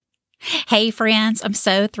Hey, friends, I'm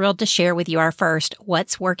so thrilled to share with you our first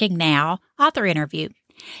What's Working Now author interview.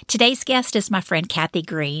 Today's guest is my friend Kathy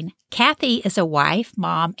Green. Kathy is a wife,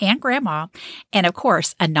 mom, and grandma, and of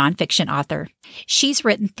course, a nonfiction author. She's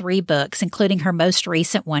written 3 books, including her most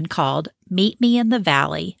recent one called Meet Me in the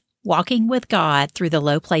Valley, Walking with God Through the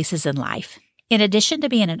Low Places in Life. In addition to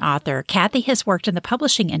being an author, Kathy has worked in the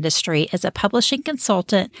publishing industry as a publishing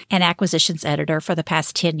consultant and acquisitions editor for the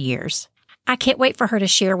past 10 years. I can't wait for her to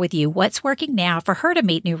share with you what's working now for her to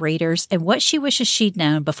meet new readers and what she wishes she'd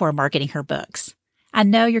known before marketing her books. I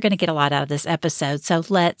know you're going to get a lot out of this episode, so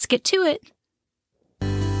let's get to it.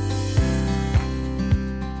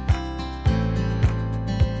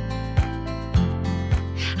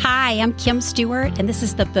 Hi, I'm Kim Stewart, and this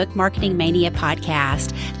is the Book Marketing Mania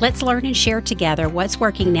podcast. Let's learn and share together what's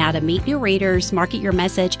working now to meet new readers, market your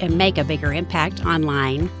message, and make a bigger impact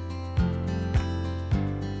online.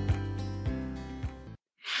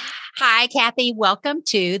 Hi, Kathy. Welcome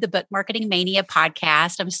to the Book Marketing Mania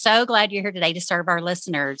podcast. I'm so glad you're here today to serve our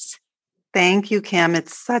listeners. Thank you, Kim.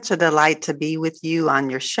 It's such a delight to be with you on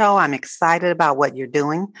your show. I'm excited about what you're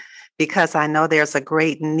doing because I know there's a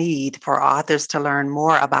great need for authors to learn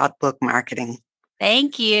more about book marketing.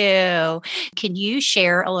 Thank you. Can you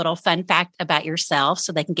share a little fun fact about yourself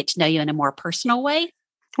so they can get to know you in a more personal way?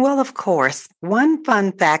 Well, of course. One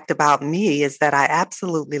fun fact about me is that I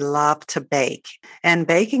absolutely love to bake. And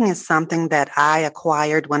baking is something that I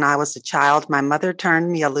acquired when I was a child. My mother turned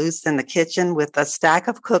me loose in the kitchen with a stack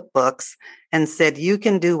of cookbooks and said, you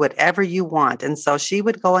can do whatever you want. And so she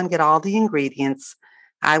would go and get all the ingredients.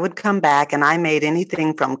 I would come back and I made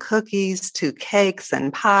anything from cookies to cakes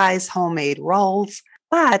and pies, homemade rolls.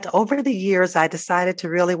 But over the years, I decided to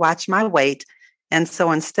really watch my weight. And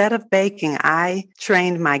so instead of baking, I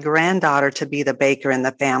trained my granddaughter to be the baker in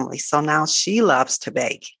the family. So now she loves to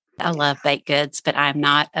bake. I love baked goods, but I'm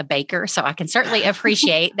not a baker, so I can certainly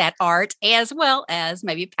appreciate that art as well as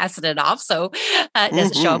maybe passing it off so it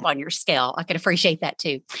doesn't show up on your scale. I can appreciate that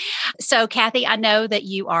too. So, Kathy, I know that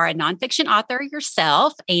you are a nonfiction author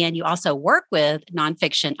yourself, and you also work with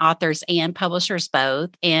nonfiction authors and publishers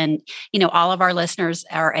both. And, all of our listeners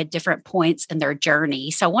are at different points in their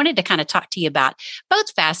journey. So I wanted to kind of talk to you about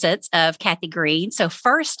both facets of Kathy Green. So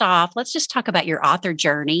first off, let's just talk about your author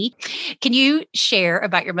journey. Can you share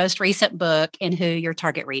about your most recent book and who your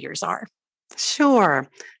target readers are? Sure.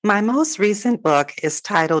 My most recent book is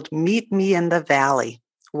titled Meet Me in the Valley,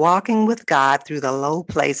 Walking with God Through the Low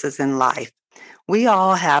Places in Life. We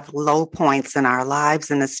all have low points in our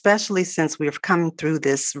lives, and especially since we've come through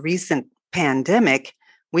this recent pandemic,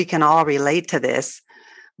 we can all relate to this.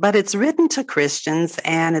 But it's written to Christians,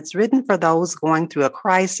 and it's written for those going through a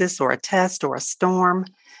crisis or a test or a storm.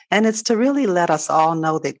 And it's to really let us all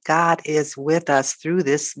know that God is with us through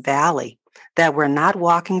this valley, that we're not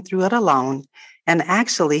walking through it alone. And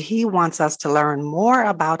actually, He wants us to learn more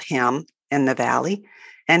about Him in the valley,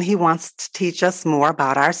 and He wants to teach us more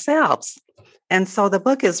about ourselves. And so the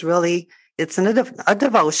book is really, it's a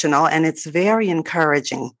devotional, and it's very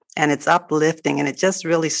encouraging, and it's uplifting, and it just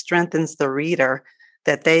really strengthens the reader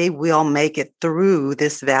that they will make it through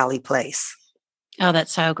this valley place. Oh,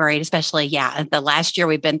 that's so great, especially, the last year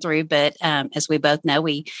we've been through. But as we both know,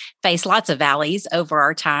 we face lots of valleys over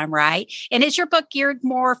our time, right? And is your book geared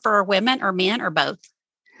more for women or men or both?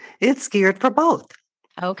 It's geared for both.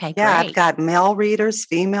 Okay, Yeah, great. I've got male readers,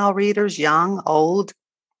 female readers, young, old.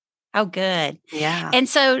 Oh, good. Yeah. And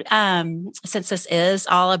so since this is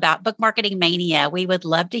all about Book Marketing Mania, we would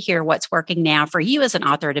love to hear what's working now for you as an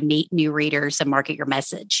author to meet new readers and market your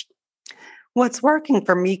message. What's working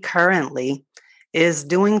for me currently is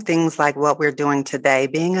doing things like what we're doing today,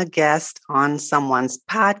 being a guest on someone's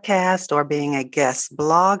podcast or being a guest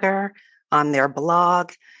blogger on their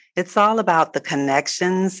blog. It's all about the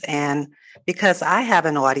connections, and because I have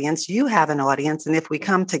an audience, you have an audience, and if we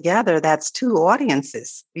come together, that's 2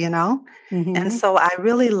 audiences, Mm-hmm. And so I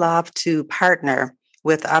really love to partner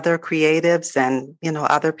with other creatives and,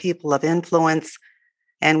 other people of influence.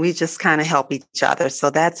 And we just kind of help each other.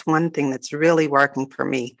 So that's one thing that's really working for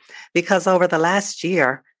me. Because over the last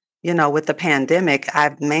year, with the pandemic,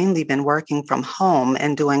 I've mainly been working from home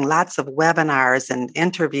and doing lots of webinars and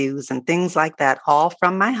interviews and things like that, all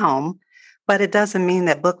from my home. But it doesn't mean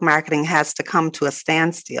that book marketing has to come to a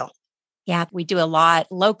standstill. Yeah, we do a lot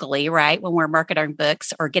locally, right? When we're marketing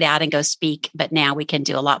books or get out and go speak. But now we can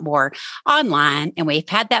do a lot more online. And we've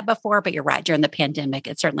had that before, but you're right. During the pandemic,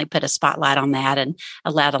 it certainly put a spotlight on that and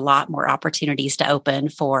allowed a lot more opportunities to open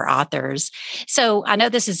for authors. So I know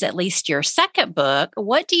this is at least your second book.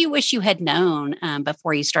 What do you wish you had known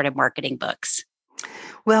before you started marketing books?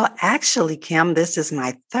 Well, actually, Kim, this is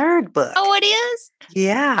my third book. Oh, it is?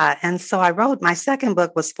 Yeah. And so I wrote my second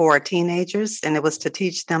book was for teenagers, and it was to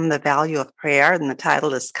teach them the value of prayer. And the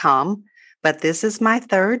title is Come. But this is my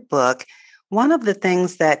third book. One of the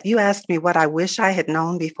things that you asked me what I wish I had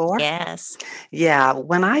known before. Yes. Yeah.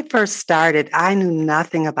 When I first started, I knew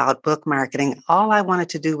nothing about book marketing. All I wanted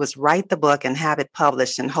to do was write the book and have it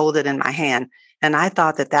published and hold it in my hand. And I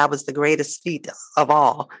thought that that was the greatest feat of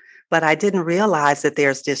all. But I didn't realize that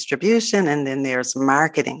there's distribution and then there's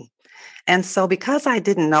marketing. And so because I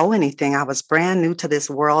didn't know anything, I was brand new to this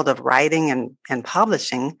world of writing and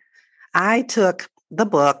publishing. I took the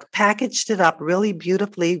book, packaged it up really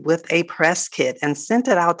beautifully with a press kit and sent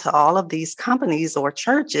it out to all of these companies or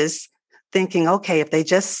churches thinking, okay, if they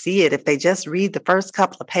just see it, if they just read the first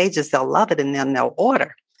couple of pages, they'll love it and then they'll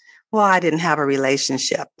order. Well, I didn't have a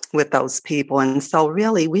relationship with those people. And so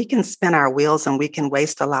really we can spin our wheels and we can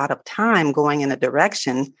waste a lot of time going in a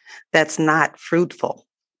direction that's not fruitful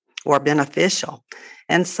or beneficial.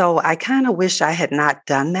 And so I kind of wish I had not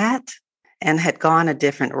done that and had gone a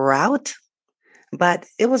different route, but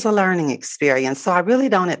it was a learning experience. So I really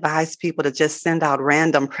don't advise people to just send out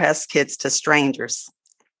random press kits to strangers.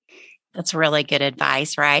 That's really good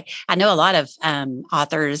advice, right? I know a lot of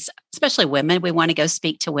authors, especially women, we want to go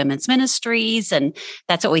speak to women's ministries. And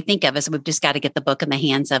that's what we think of as we've just got to get the book in the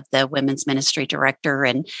hands of the women's ministry director.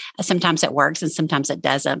 And sometimes it works and sometimes it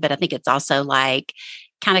doesn't. But I think it's also like,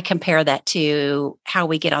 kind of compare that to how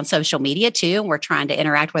we get on social media too. And we're trying to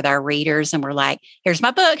interact with our readers and we're like, here's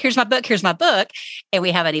my book, here's my book, here's my book. And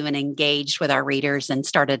we haven't even engaged with our readers and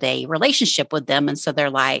started a relationship with them. And so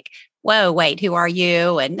they're like, whoa, wait, who are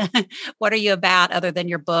you? And what are you about other than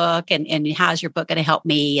your book? And how's your book going to help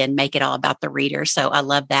me and make it all about the reader? So I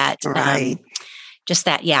love that. Right. Just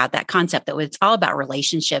that, that concept that it's all about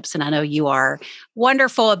relationships. And I know you are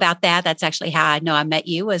wonderful about that. That's actually how I know I met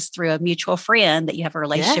you, was through a mutual friend that you have a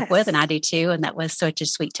relationship with, and I do too. And that was such a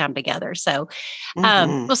sweet time together. So,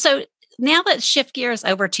 so now let's shift gears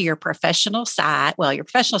over to your professional side. Well, your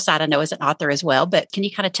professional side, I know, as an author as well, but can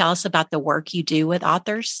you kind of tell us about the work you do with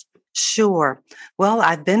authors? Sure. Well,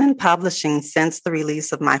 I've been in publishing since the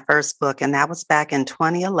release of my first book, and that was back in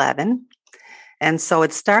 2011. And so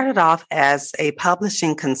it started off as a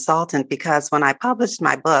publishing consultant because when I published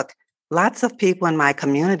my book, lots of people in my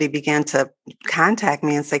community began to contact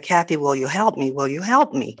me and say, Kathy, will you help me? Will you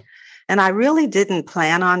help me? And I really didn't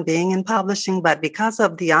plan on being in publishing, but because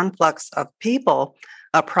of the influx of people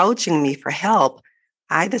approaching me for help,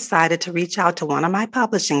 I decided to reach out to one of my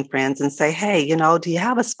publishing friends and say, hey, do you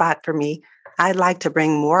have a spot for me? I'd like to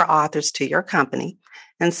bring more authors to your company.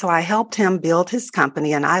 And so I helped him build his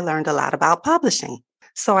company and I learned a lot about publishing.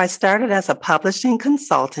 So I started as a publishing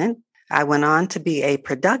consultant. I went on to be a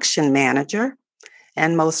production manager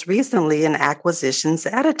and most recently an acquisitions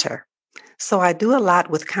editor. So I do a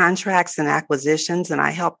lot with contracts and acquisitions and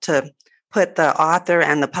I help to put the author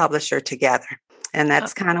and the publisher together. And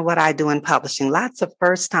that's kind of what I do in publishing. Lots of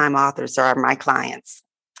first-time authors are my clients.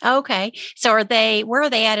 Okay. So where are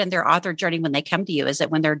they at in their author journey when they come to you? Is it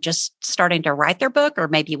when they're just starting to write their book or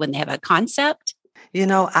maybe when they have a concept?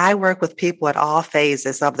 I work with people at all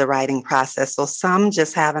phases of the writing process. So some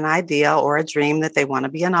just have an idea or a dream that they want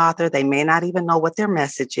to be an author. They may not even know what their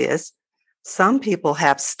message is. Some people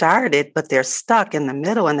have started, but they're stuck in the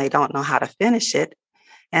middle and they don't know how to finish it.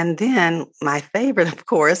 And then my favorite, of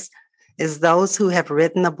course, is those who have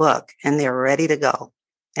written the book and they're ready to go.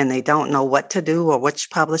 And they don't know what to do or which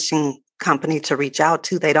publishing company to reach out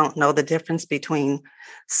to. They don't know the difference between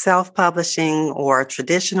self-publishing or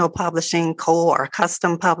traditional publishing, or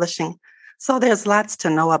custom publishing. So there's lots to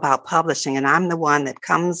know about publishing. And I'm the one that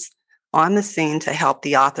comes on the scene to help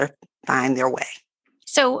the author find their way.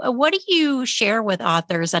 So what do you share with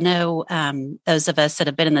authors? I know those of us that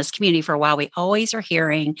have been in this community for a while, we always are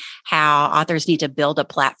hearing how authors need to build a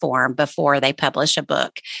platform before they publish a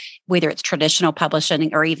book, whether it's traditional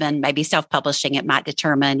publishing or even maybe self-publishing. It might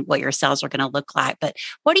determine what your sales are going to look like. But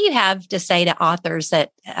what do you have to say to authors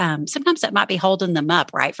that sometimes that might be holding them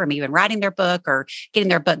up, right, from even writing their book or getting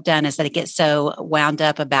their book done, is that it gets so wound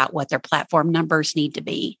up about what their platform numbers need to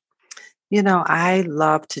be? I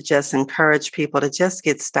love to just encourage people to just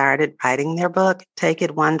get started writing their book, take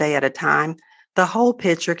it one day at a time. The whole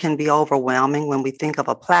picture can be overwhelming when we think of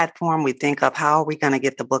a platform. We think of how are we going to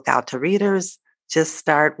get the book out to readers? Just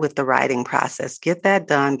start with the writing process. Get that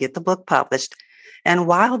done, get the book published. And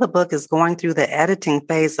while the book is going through the editing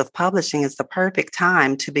phase of publishing, is the perfect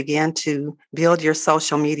time to begin to build your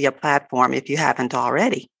social media platform if you haven't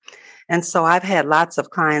already. And so I've had lots of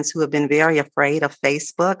clients who have been very afraid of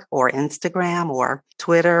Facebook or Instagram or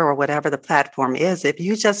Twitter or whatever the platform is. If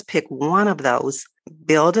you just pick one of those,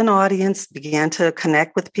 build an audience, begin to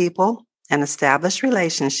connect with people and establish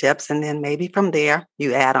relationships. And then maybe from there,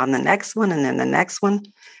 you add on the next one and then the next one,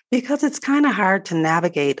 because it's kind of hard to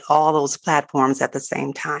navigate all those platforms at the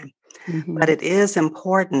same time. But it is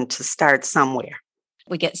important to start somewhere.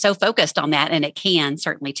 We get so focused on that, and it can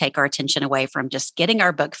certainly take our attention away from just getting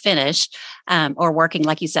our book finished, or working,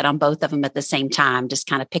 like you said, on both of them at the same time, just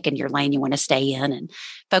kind of picking your lane you want to stay in and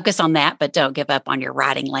focus on that, but don't give up on your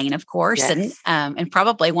writing lane, of course. Yes. And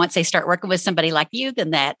probably once they start working with somebody like you,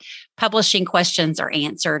 then that publishing questions are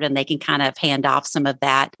answered and they can kind of hand off some of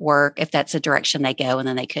that work if that's the direction they go, and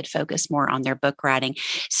then they could focus more on their book writing.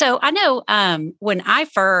 So I know when I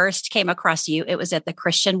first came across you, it was at the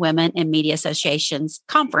Christian Women in Media Association's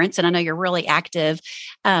conference. And I know you're really active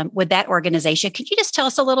with that organization. Could you just tell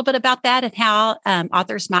us a little bit about that and how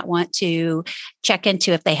authors might want to check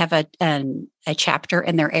into if they have a chapter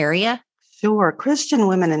in their area? Sure. Christian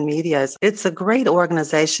Women in Media, it's a great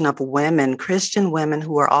organization of women, Christian women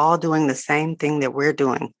who are all doing the same thing that we're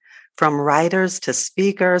doing. From writers to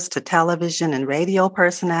speakers to television and radio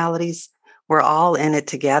personalities, we're all in it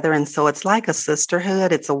together. And so it's like a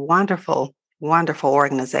sisterhood. It's a wonderful, wonderful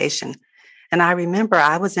organization. And I remember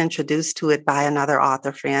I was introduced to it by another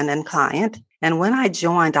author friend and client. And when I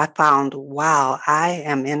joined, I found, wow, I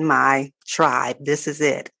am in my tribe. This is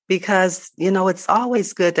it. Because, it's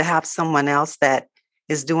always good to have someone else that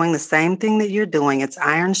is doing the same thing that you're doing. It's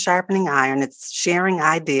iron sharpening iron. It's sharing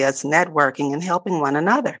ideas, networking, and helping one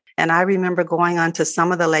another. And I remember going on to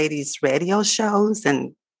some of the ladies' radio shows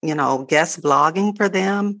and, guest blogging for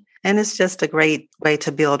them. And it's just a great way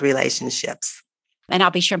to build relationships. And I'll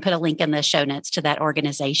be sure and put a link in the show notes to that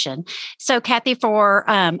organization. So, Kathy, for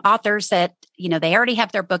authors that, they already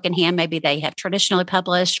have their book in hand, maybe they have traditionally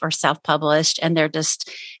published or self-published, and they're just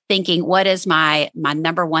thinking, what is my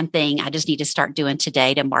number one thing I just need to start doing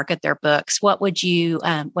today to market their books? What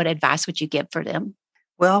advice would you give for them?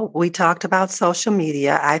 Well, we talked about social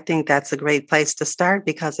media. I think that's a great place to start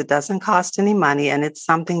because it doesn't cost any money and it's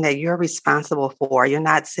something that you're responsible for. You're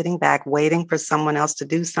not sitting back waiting for someone else to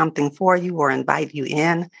do something for you or invite you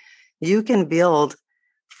in. You can build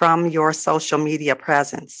from your social media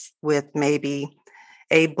presence with maybe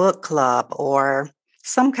a book club or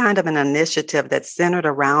some kind of an initiative that's centered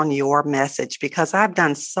around your message, because I've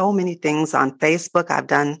done so many things on Facebook. I've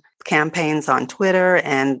done campaigns on Twitter,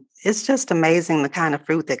 and it's just amazing the kind of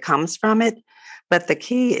fruit that comes from it. But the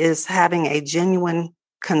key is having a genuine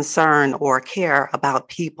concern or care about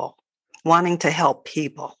people, wanting to help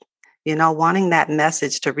people, wanting that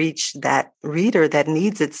message to reach that reader that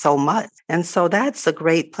needs it so much. And so that's a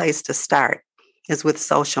great place to start, is with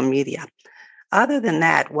social media. Other than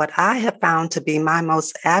that, what I have found to be my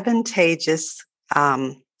most advantageous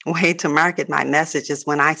way to market my message is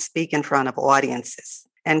when I speak in front of audiences.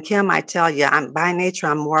 And Kim, I tell you, by nature,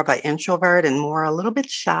 I'm more of an introvert and more a little bit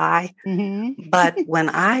shy. Mm-hmm. But when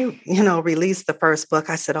I, released the first book,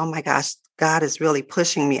 I said, oh my gosh, God is really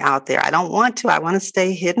pushing me out there. I don't want to. I want to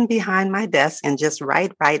stay hidden behind my desk and just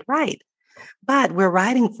write. But we're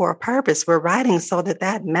writing for a purpose. We're writing so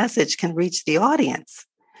that message can reach the audience.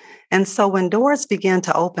 And so when doors began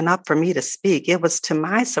to open up for me to speak, it was to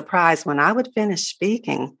my surprise when I would finish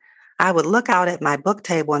speaking, I would look out at my book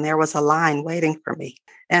table and there was a line waiting for me.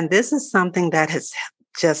 And this is something that has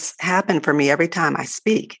just happened for me every time I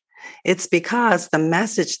speak. It's because the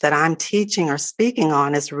message that I'm teaching or speaking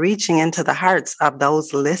on is reaching into the hearts of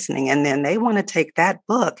those listening. And then they want to take that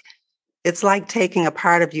book. It's like taking a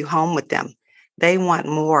part of you home with them. They want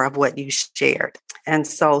more of what you shared. And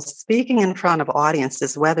so speaking in front of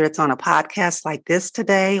audiences, whether it's on a podcast like this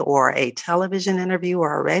today or a television interview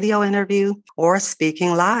or a radio interview or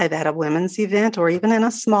speaking live at a women's event or even in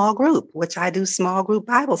a small group, which I do small group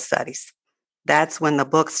Bible studies, that's when the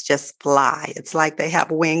books just fly. It's like they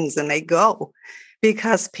have wings and they go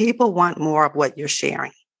because people want more of what you're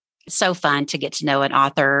sharing. So fun to get to know an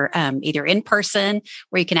author, either in person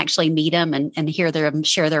where you can actually meet them and hear them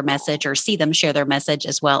share their message or see them share their message,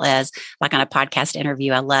 as well as like on a podcast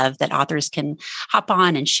interview. I love that authors can hop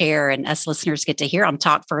on and share, and us listeners get to hear them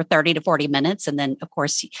talk for 30 to 40 minutes. And then, of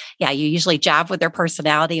course, you usually jive with their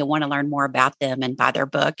personality and want to learn more about them and buy their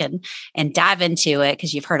book and dive into it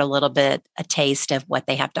because you've heard a taste of what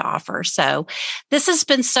they have to offer. So this has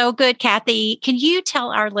been so good, Kathy. Can you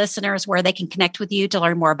tell our listeners where they can connect with you to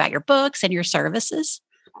learn more about your books and your services?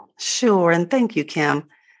 Sure. And thank you, Kim.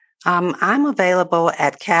 I'm available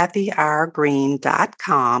at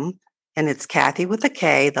kathyrgreen.com, and it's Kathy with a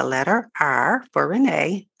K, the letter R for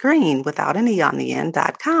Renee, Green without an E on the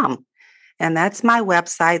end.com. And that's my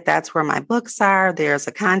website. That's where my books are. There's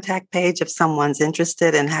a contact page if someone's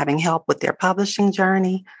interested in having help with their publishing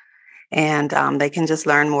journey. And they can just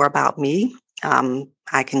learn more about me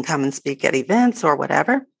I can come and speak at events or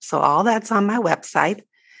whatever. So all that's on my website.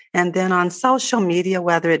 And then on social media,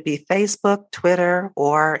 whether it be Facebook, Twitter,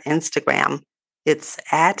 or Instagram, it's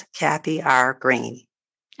at Kathy R. Green.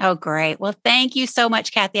 Oh, great. Well, thank you so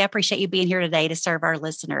much, Kathy. I appreciate you being here today to serve our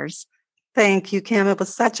listeners. Thank you, Kim. It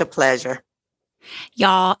was such a pleasure.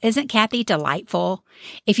 Y'all, isn't Kathy delightful?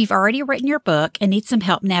 If you've already written your book and need some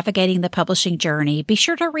help navigating the publishing journey, be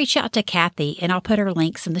sure to reach out to Kathy, and I'll put her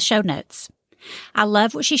links in the show notes. I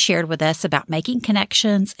love what she shared with us about making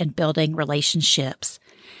connections and building relationships.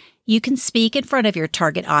 You can speak in front of your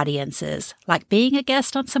target audiences, like being a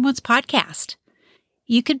guest on someone's podcast.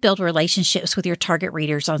 You can build relationships with your target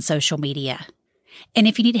readers on social media. And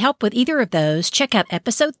if you need help with either of those, check out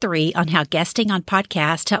episode 3 on how guesting on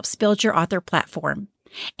podcasts helps build your author platform,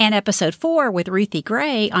 and episode 4 with Ruthie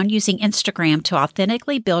Gray on using Instagram to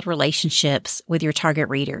authentically build relationships with your target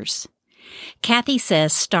readers. Kathy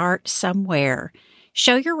says start somewhere.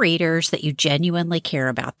 Show your readers that you genuinely care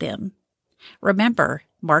about them. Remember,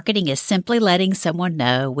 marketing is simply letting someone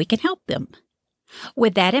know we can help them.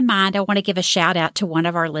 With that in mind, I want to give a shout out to one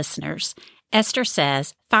of our listeners. Esther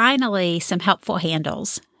says, finally, some helpful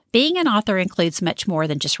handles. Being an author includes much more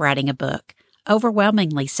than just writing a book,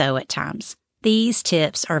 overwhelmingly so at times. These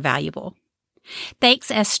tips are valuable.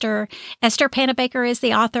 Thanks, Esther. Esther Panabaker is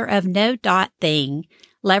the author of No Thing,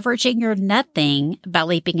 Leveraging Your Nothing by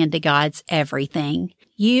Leaping into God's Everything.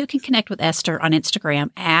 You can connect with Esther on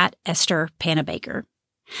Instagram at Esther Panabaker.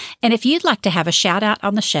 And if you'd like to have a shout out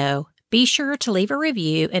on the show, be sure to leave a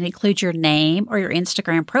review and include your name or your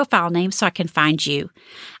Instagram profile name so I can find you.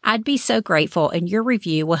 I'd be so grateful, and your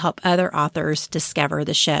review will help other authors discover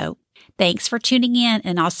the show. Thanks for tuning in,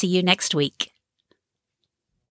 and I'll see you next week.